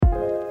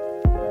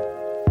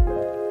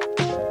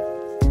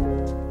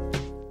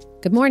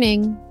Good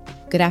morning,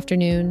 good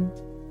afternoon,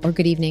 or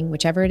good evening,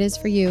 whichever it is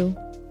for you.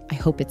 I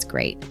hope it's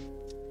great.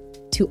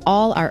 To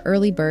all our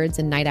early birds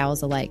and night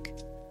owls alike,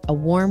 a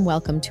warm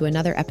welcome to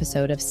another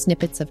episode of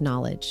Snippets of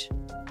Knowledge.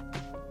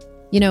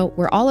 You know,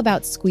 we're all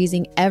about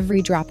squeezing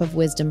every drop of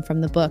wisdom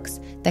from the books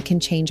that can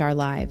change our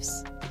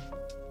lives.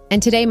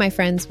 And today, my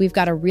friends, we've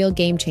got a real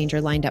game changer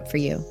lined up for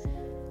you.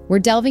 We're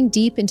delving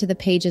deep into the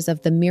pages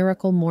of The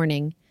Miracle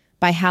Morning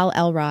by Hal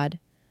Elrod,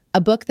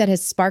 a book that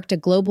has sparked a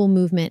global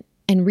movement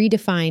and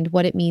redefined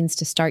what it means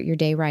to start your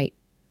day right.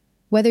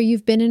 Whether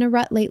you've been in a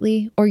rut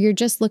lately or you're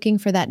just looking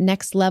for that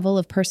next level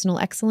of personal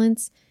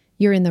excellence,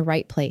 you're in the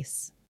right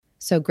place.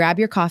 So grab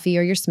your coffee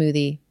or your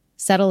smoothie,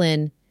 settle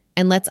in,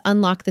 and let's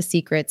unlock the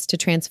secrets to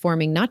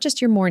transforming not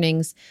just your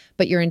mornings,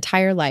 but your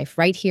entire life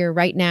right here,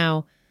 right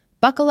now.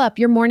 Buckle up,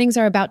 your mornings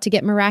are about to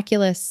get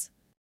miraculous.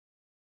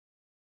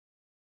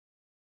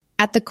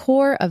 At the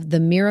core of The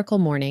Miracle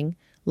Morning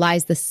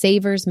lies the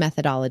Savers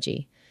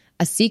methodology,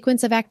 a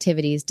sequence of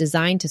activities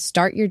designed to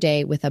start your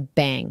day with a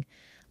bang.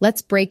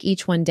 Let's break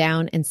each one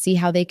down and see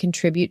how they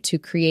contribute to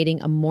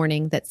creating a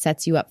morning that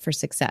sets you up for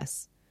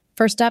success.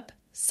 First up,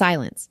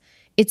 silence.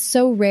 It's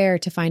so rare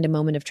to find a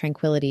moment of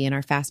tranquility in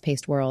our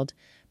fast-paced world,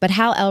 but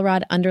Hal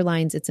Elrod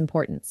underlines its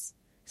importance.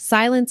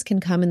 Silence can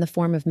come in the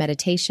form of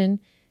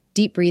meditation,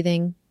 deep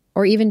breathing,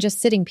 or even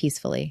just sitting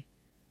peacefully.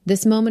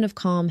 This moment of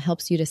calm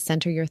helps you to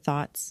center your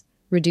thoughts,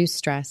 reduce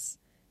stress,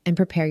 and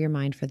prepare your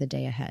mind for the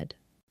day ahead.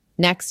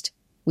 Next,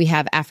 we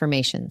have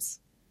affirmations.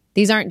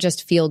 These aren't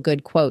just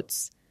feel-good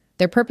quotes.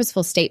 They're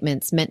purposeful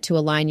statements meant to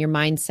align your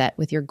mindset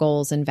with your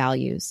goals and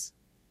values.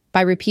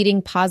 By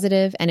repeating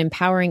positive and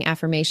empowering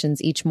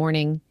affirmations each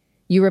morning,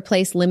 you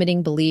replace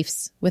limiting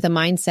beliefs with a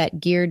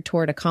mindset geared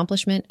toward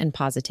accomplishment and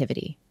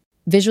positivity.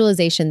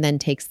 Visualization then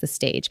takes the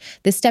stage.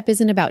 This step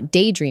isn't about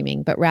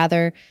daydreaming, but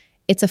rather,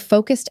 it's a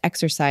focused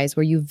exercise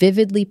where you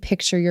vividly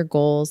picture your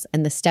goals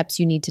and the steps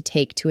you need to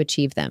take to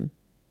achieve them.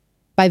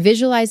 By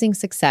visualizing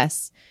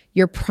success,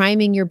 you're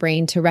priming your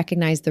brain to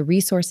recognize the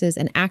resources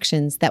and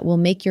actions that will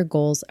make your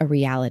goals a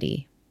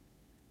reality.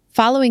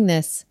 Following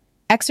this,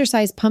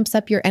 exercise pumps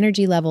up your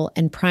energy level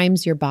and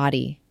primes your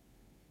body.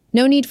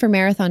 No need for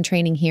marathon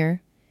training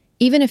here.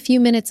 Even a few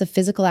minutes of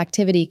physical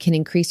activity can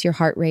increase your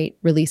heart rate,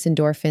 release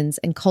endorphins,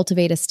 and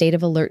cultivate a state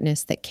of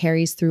alertness that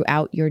carries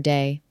throughout your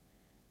day.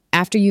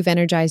 After you've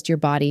energized your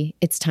body,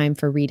 it's time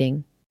for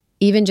reading.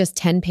 Even just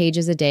 10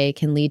 pages a day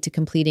can lead to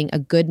completing a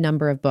good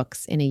number of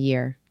books in a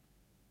year.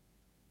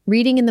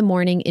 Reading in the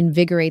morning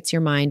invigorates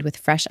your mind with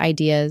fresh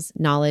ideas,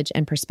 knowledge,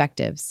 and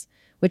perspectives,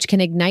 which can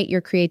ignite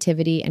your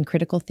creativity and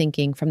critical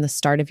thinking from the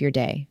start of your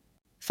day.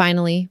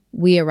 Finally,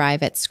 we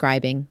arrive at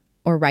scribing,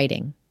 or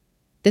writing.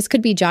 This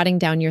could be jotting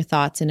down your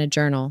thoughts in a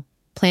journal,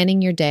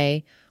 planning your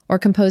day, or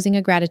composing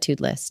a gratitude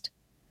list.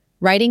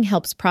 Writing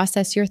helps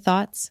process your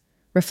thoughts,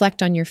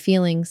 reflect on your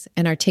feelings,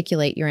 and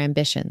articulate your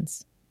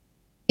ambitions.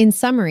 In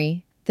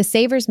summary, the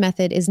Savers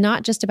method is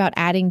not just about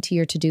adding to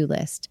your to-do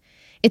list.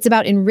 It's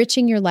about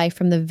enriching your life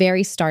from the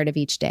very start of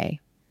each day.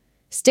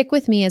 Stick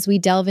with me as we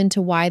delve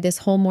into why this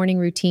whole morning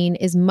routine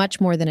is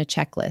much more than a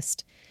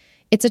checklist.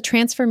 It's a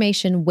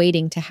transformation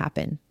waiting to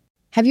happen.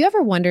 Have you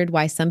ever wondered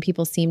why some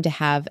people seem to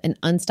have an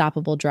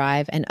unstoppable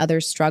drive and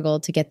others struggle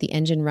to get the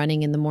engine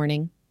running in the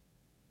morning?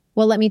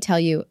 Well, let me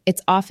tell you,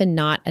 it's often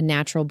not a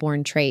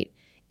natural-born trait.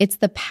 It's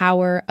the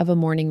power of a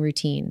morning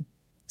routine.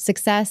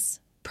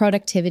 Success,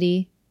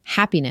 productivity,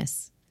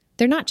 happiness.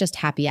 They're not just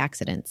happy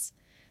accidents.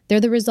 They're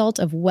the result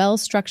of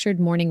well-structured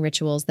morning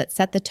rituals that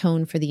set the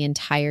tone for the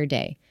entire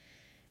day.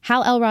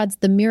 Hal Elrod's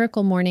The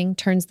Miracle Morning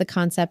turns the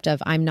concept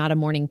of "I'm not a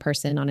morning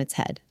person" on its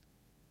head.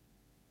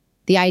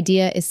 The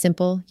idea is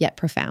simple yet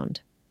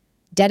profound.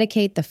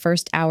 Dedicate the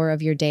first hour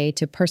of your day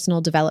to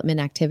personal development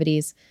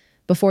activities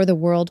before the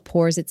world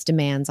pours its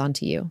demands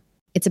onto you.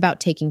 It's about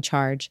taking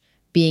charge,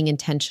 being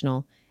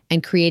intentional,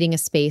 and creating a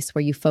space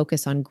where you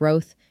focus on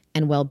growth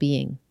and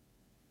well-being.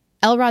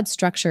 Elrod's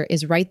structure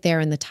is right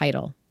there in the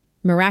title.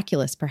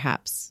 Miraculous,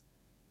 perhaps.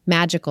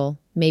 Magical,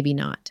 maybe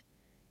not.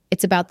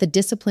 It's about the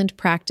disciplined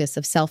practice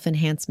of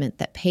self-enhancement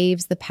that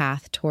paves the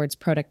path towards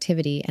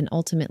productivity and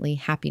ultimately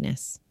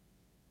happiness.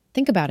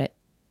 Think about it.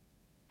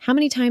 How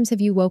many times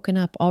have you woken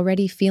up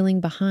already feeling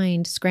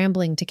behind,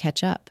 scrambling to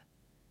catch up?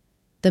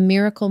 The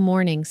Miracle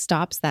Morning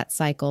stops that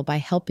cycle by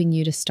helping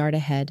you to start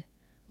ahead,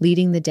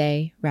 leading the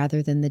day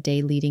rather than the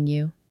day leading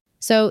you.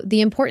 So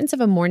the importance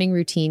of a morning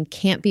routine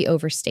can't be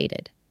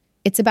overstated.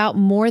 It's about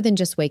more than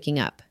just waking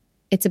up.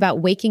 It's about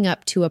waking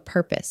up to a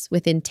purpose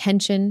with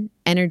intention,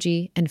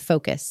 energy, and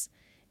focus.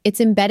 It's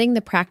embedding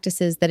the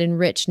practices that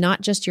enrich not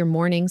just your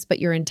mornings, but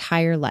your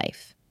entire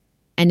life.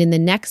 And in the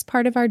next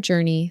part of our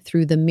journey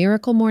through The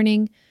Miracle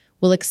Morning,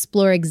 we'll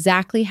explore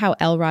exactly how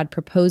Elrod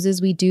proposes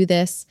we do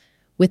this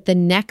with the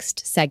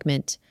next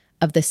segment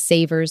of the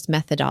Savers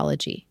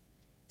methodology.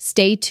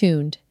 Stay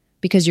tuned,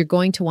 because you're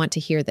going to want to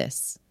hear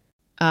this.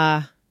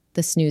 The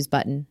snooze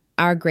button.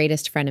 Our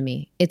greatest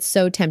frenemy. It's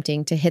so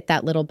tempting to hit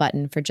that little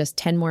button for just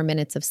 10 more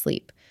minutes of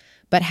sleep.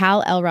 But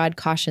Hal Elrod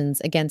cautions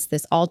against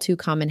this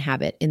all-too-common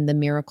habit in The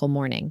Miracle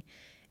Morning.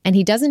 And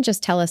he doesn't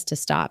just tell us to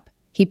stop.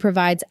 He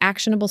provides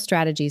actionable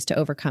strategies to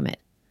overcome it.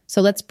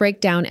 So let's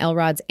break down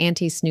Elrod's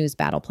anti-snooze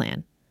battle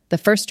plan. The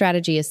first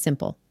strategy is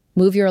simple.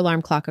 Move your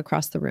alarm clock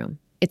across the room.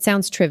 It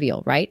sounds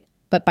trivial, right?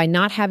 But by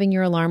not having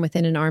your alarm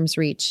within an arm's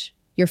reach,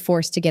 you're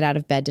forced to get out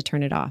of bed to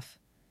turn it off.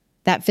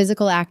 That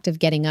physical act of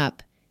getting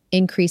up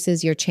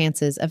increases your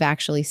chances of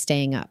actually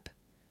staying up.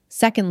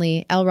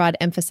 Secondly, Elrod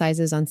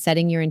emphasizes on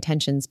setting your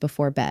intentions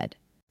before bed.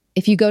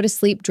 If you go to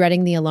sleep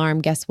dreading the alarm,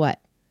 guess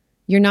what?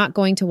 You're not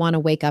going to want to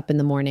wake up in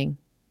the morning.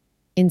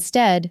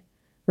 Instead,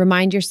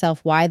 remind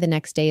yourself why the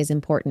next day is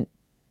important.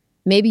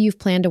 Maybe you've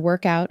planned a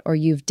workout or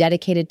you've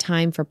dedicated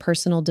time for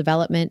personal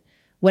development.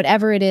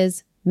 Whatever it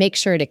is, make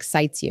sure it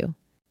excites you.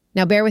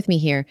 Now bear with me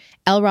here.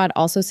 Elrod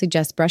also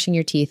suggests brushing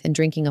your teeth and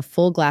drinking a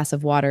full glass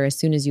of water as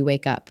soon as you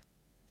wake up.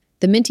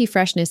 The minty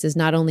freshness is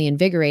not only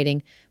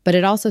invigorating, but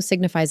it also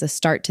signifies a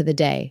start to the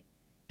day.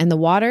 And the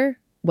water,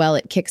 well,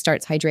 it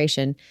kickstarts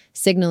hydration,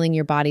 signaling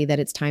your body that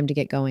it's time to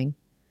get going.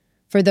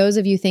 For those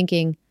of you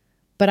thinking,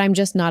 but I'm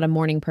just not a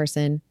morning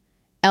person,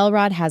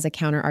 Elrod has a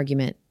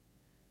counter-argument.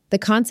 The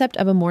concept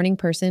of a morning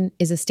person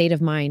is a state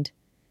of mind.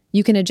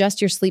 You can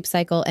adjust your sleep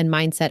cycle and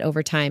mindset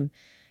over time.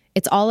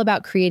 It's all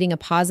about creating a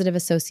positive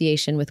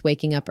association with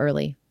waking up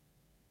early.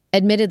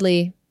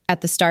 Admittedly,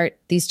 at the start,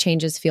 these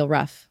changes feel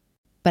rough.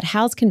 But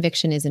Hal's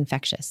conviction is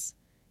infectious,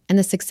 and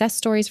the success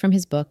stories from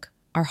his book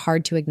are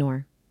hard to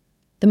ignore.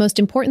 The most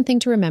important thing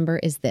to remember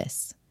is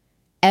this.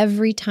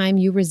 Every time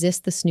you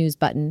resist the snooze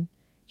button,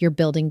 you're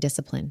building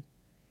discipline.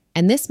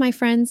 And this, my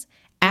friends,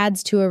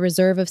 adds to a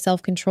reserve of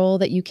self-control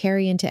that you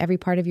carry into every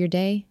part of your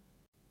day.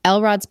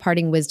 Elrod's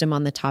parting wisdom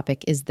on the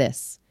topic is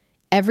this.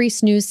 Every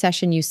snooze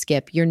session you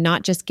skip, you're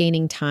not just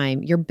gaining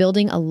time, you're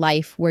building a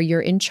life where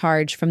you're in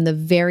charge from the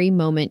very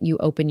moment you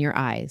open your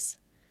eyes.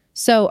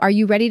 So, are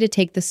you ready to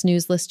take the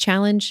snoozeless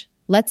challenge?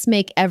 Let's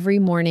make every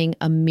morning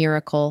a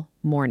miracle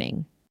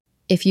morning.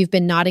 If you've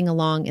been nodding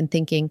along and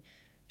thinking,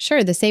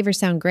 sure, the savers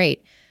sound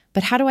great,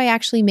 but how do I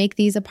actually make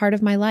these a part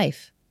of my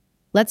life?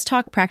 Let's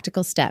talk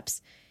practical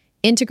steps.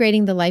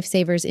 Integrating the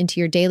lifesavers into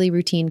your daily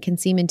routine can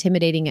seem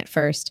intimidating at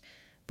first,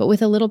 but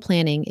with a little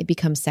planning, it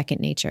becomes second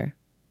nature.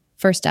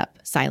 First up,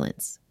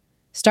 silence.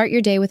 Start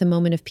your day with a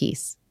moment of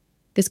peace.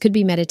 This could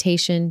be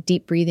meditation,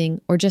 deep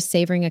breathing, or just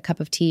savoring a cup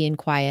of tea in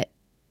quiet.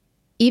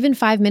 Even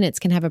 5 minutes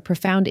can have a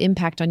profound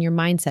impact on your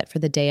mindset for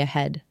the day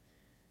ahead.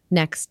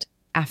 Next,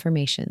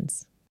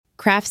 affirmations.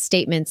 Craft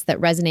statements that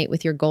resonate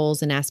with your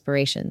goals and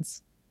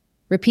aspirations.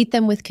 Repeat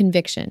them with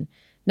conviction,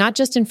 not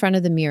just in front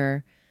of the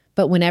mirror,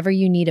 but whenever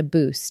you need a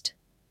boost.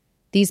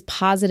 These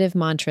positive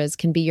mantras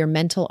can be your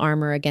mental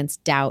armor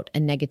against doubt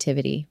and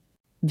negativity.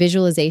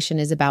 Visualization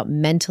is about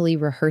mentally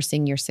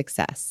rehearsing your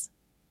success.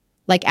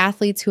 Like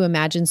athletes who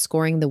imagine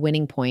scoring the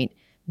winning point,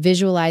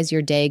 visualize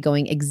your day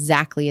going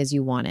exactly as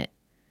you want it.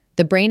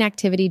 The brain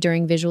activity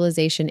during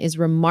visualization is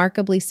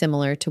remarkably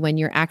similar to when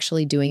you're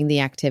actually doing the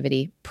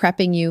activity,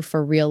 prepping you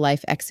for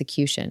real-life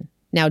execution.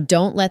 Now,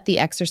 don't let the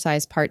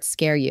exercise part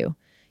scare you.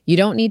 You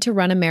don't need to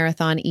run a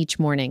marathon each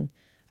morning.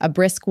 A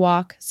brisk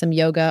walk, some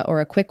yoga, or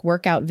a quick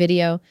workout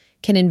video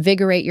can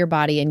invigorate your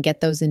body and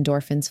get those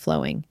endorphins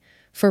flowing.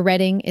 For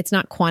reading, it's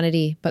not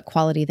quantity, but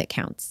quality that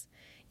counts.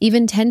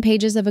 Even 10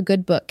 pages of a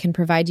good book can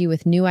provide you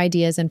with new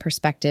ideas and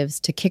perspectives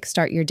to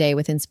kickstart your day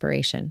with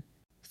inspiration.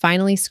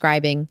 Finally,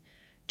 scribing.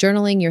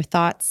 Journaling your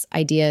thoughts,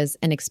 ideas,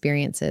 and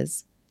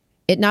experiences.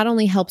 It not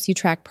only helps you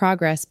track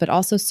progress, but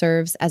also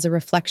serves as a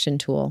reflection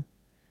tool.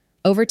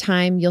 Over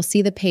time, you'll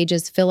see the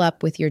pages fill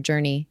up with your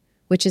journey,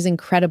 which is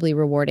incredibly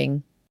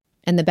rewarding.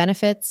 And the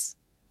benefits?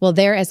 Well,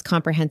 they're as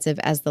comprehensive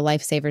as the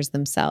lifesavers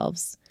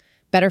themselves.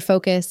 Better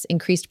focus,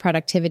 increased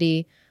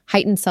productivity,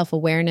 heightened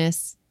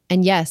self-awareness,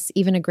 and yes,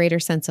 even a greater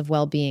sense of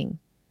well-being.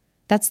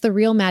 That's the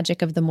real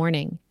magic of the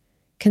morning.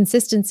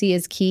 Consistency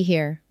is key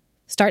here.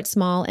 Start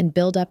small and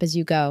build up as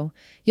you go.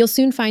 You'll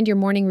soon find your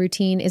morning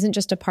routine isn't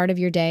just a part of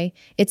your day,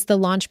 it's the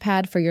launch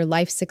pad for your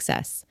life's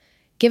success.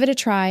 Give it a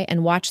try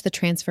and watch the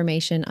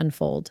transformation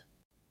unfold.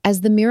 As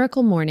the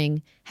miracle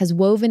morning has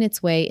woven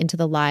its way into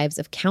the lives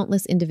of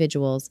countless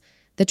individuals,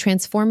 the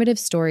transformative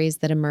stories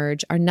that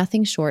emerge are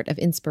nothing short of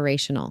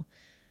inspirational.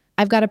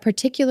 I've got a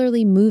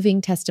particularly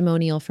moving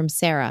testimonial from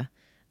Sarah,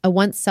 a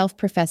once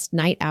self-professed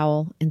night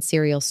owl and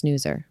serial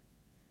snoozer.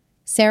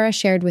 Sarah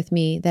shared with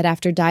me that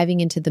after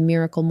diving into the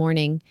miracle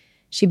morning,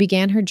 she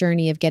began her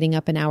journey of getting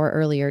up an hour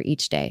earlier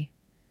each day.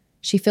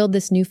 She filled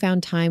this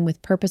newfound time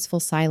with purposeful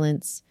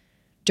silence,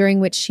 during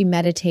which she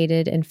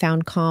meditated and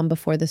found calm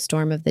before the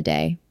storm of the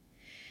day.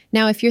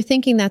 Now, if you're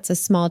thinking that's a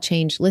small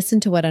change, listen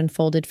to what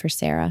unfolded for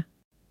Sarah.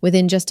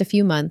 Within just a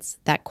few months,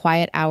 that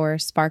quiet hour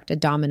sparked a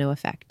domino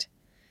effect.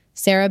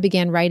 Sarah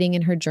began writing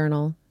in her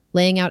journal,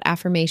 laying out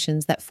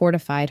affirmations that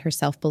fortified her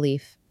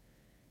self-belief.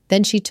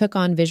 Then she took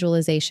on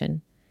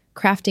visualization,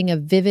 crafting a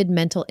vivid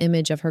mental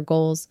image of her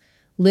goals,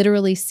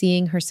 literally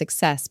seeing her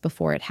success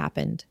before it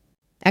happened.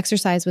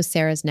 Exercise was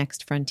Sarah's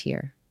next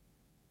frontier.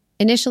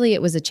 Initially,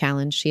 it was a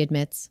challenge, she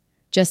admits,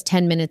 just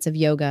 10 minutes of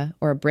yoga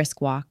or a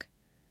brisk walk.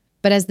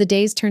 But as the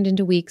days turned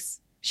into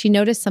weeks, she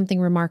noticed something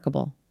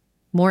remarkable.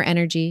 More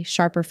energy,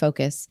 sharper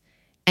focus,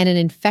 and an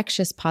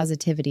infectious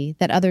positivity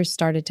that others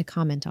started to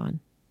comment on.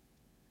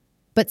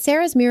 But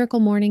Sarah's miracle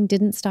morning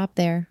didn't stop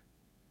there.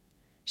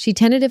 She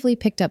tentatively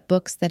picked up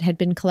books that had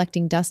been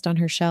collecting dust on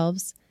her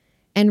shelves,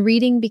 and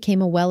reading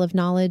became a well of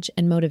knowledge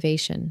and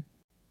motivation.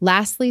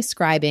 Lastly,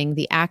 scribing,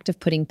 the act of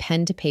putting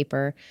pen to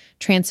paper,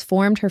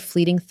 transformed her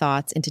fleeting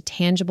thoughts into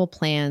tangible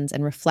plans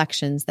and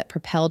reflections that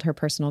propelled her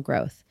personal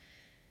growth.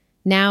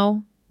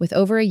 Now, with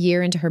over a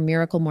year into her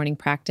miracle morning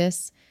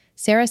practice,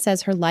 Sarah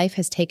says her life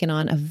has taken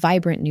on a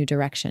vibrant new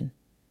direction.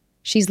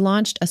 She's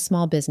launched a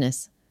small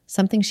business,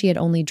 something she had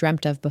only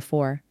dreamt of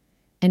before,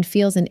 and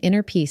feels an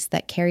inner peace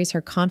that carries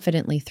her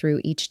confidently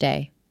through each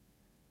day.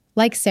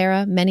 Like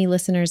Sarah, many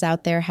listeners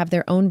out there have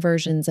their own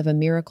versions of a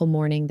miracle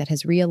morning that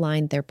has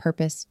realigned their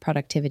purpose,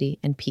 productivity,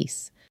 and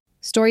peace.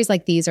 Stories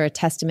like these are a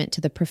testament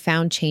to the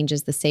profound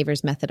changes the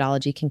Savers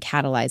methodology can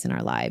catalyze in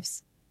our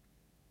lives.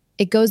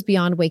 It goes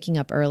beyond waking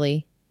up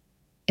early.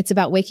 It's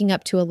about waking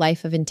up to a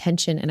life of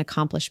intention and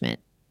accomplishment.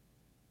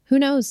 Who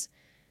knows?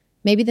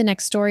 Maybe the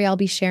next story I'll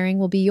be sharing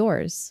will be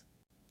yours.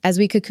 As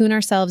we cocoon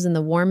ourselves in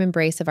the warm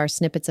embrace of our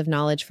snippets of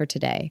knowledge for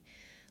today,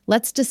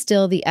 let's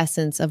distill the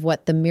essence of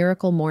what the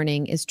miracle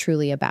morning is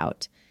truly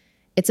about.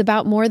 It's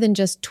about more than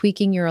just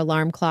tweaking your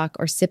alarm clock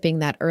or sipping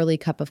that early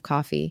cup of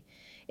coffee.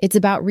 It's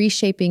about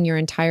reshaping your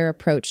entire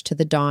approach to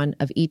the dawn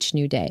of each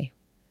new day.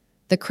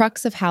 The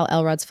crux of Hal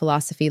Elrod's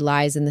philosophy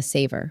lies in the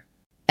Savor.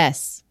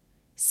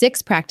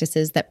 6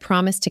 practices that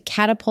promise to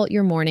catapult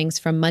your mornings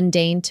from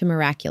mundane to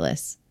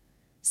miraculous.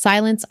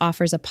 Silence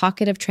offers a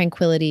pocket of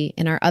tranquility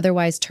in our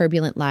otherwise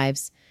turbulent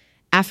lives.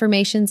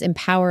 Affirmations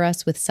empower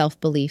us with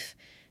self-belief.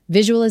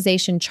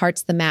 Visualization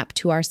charts the map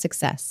to our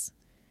success.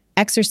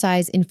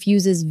 Exercise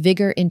infuses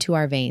vigor into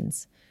our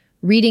veins.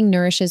 Reading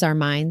nourishes our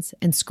minds,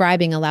 and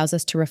scribing allows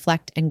us to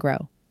reflect and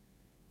grow.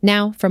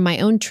 Now, from my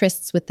own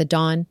trysts with the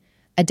dawn,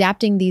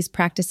 adapting these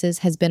practices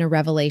has been a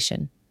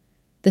revelation.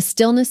 The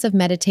stillness of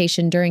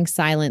meditation during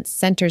silence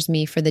centers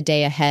me for the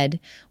day ahead,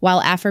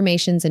 while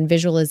affirmations and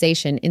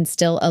visualization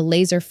instill a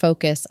laser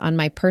focus on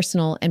my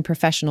personal and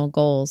professional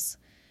goals.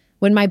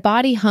 When my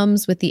body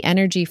hums with the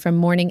energy from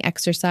morning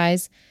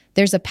exercise,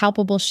 there's a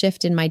palpable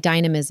shift in my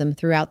dynamism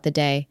throughout the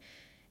day,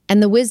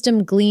 and the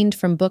wisdom gleaned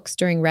from books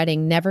during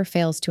reading never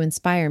fails to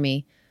inspire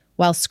me,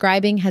 while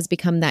scribing has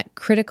become that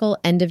critical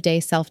end-of-day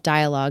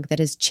self-dialogue that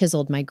has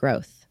chiseled my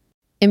growth.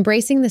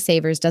 Embracing the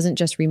Savers doesn't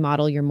just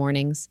remodel your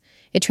mornings,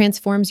 it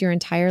transforms your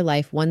entire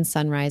life one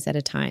sunrise at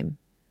a time.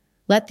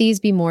 Let these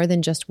be more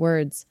than just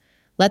words.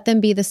 Let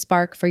them be the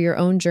spark for your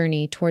own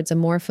journey towards a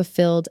more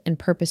fulfilled and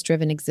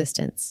purpose-driven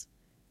existence.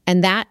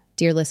 And that,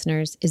 dear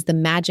listeners, is the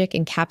magic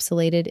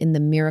encapsulated in the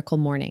miracle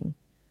morning.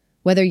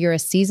 Whether you're a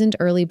seasoned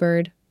early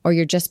bird or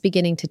you're just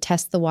beginning to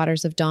test the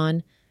waters of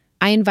dawn,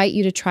 I invite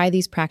you to try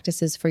these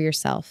practices for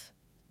yourself.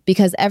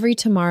 Because every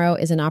tomorrow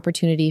is an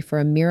opportunity for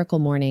a miracle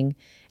morning,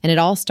 and it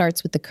all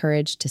starts with the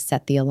courage to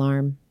set the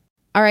alarm.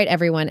 All right,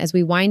 everyone, as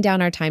we wind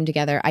down our time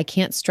together, I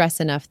can't stress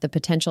enough the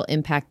potential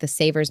impact the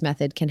Savers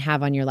method can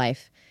have on your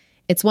life.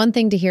 It's one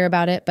thing to hear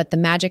about it, but the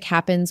magic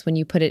happens when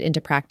you put it into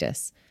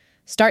practice.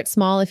 Start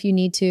small if you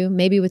need to,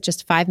 maybe with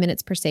just 5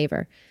 minutes per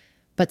saver.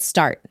 But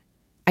start.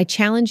 I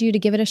challenge you to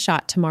give it a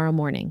shot tomorrow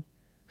morning.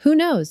 Who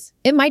knows?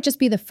 It might just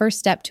be the first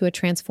step to a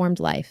transformed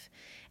life.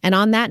 And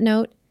on that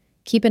note,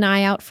 keep an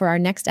eye out for our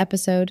next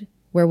episode,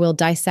 where we'll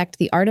dissect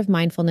the art of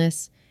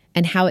mindfulness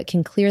and how it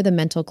can clear the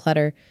mental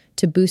clutter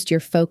to boost your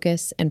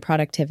focus and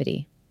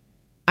productivity.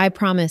 I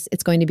promise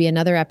it's going to be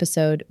another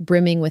episode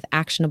brimming with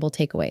actionable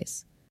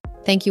takeaways.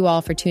 Thank you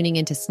all for tuning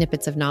into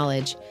Snippets of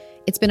Knowledge.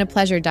 It's been a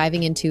pleasure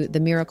diving into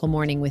the miracle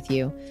morning with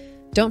you.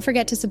 Don't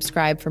forget to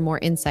subscribe for more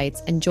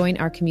insights and join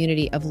our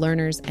community of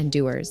learners and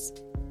doers.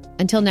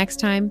 Until next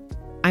time,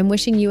 I'm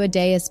wishing you a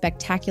day as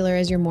spectacular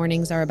as your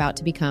mornings are about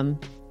to become.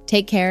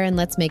 Take care and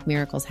let's make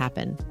miracles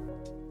happen.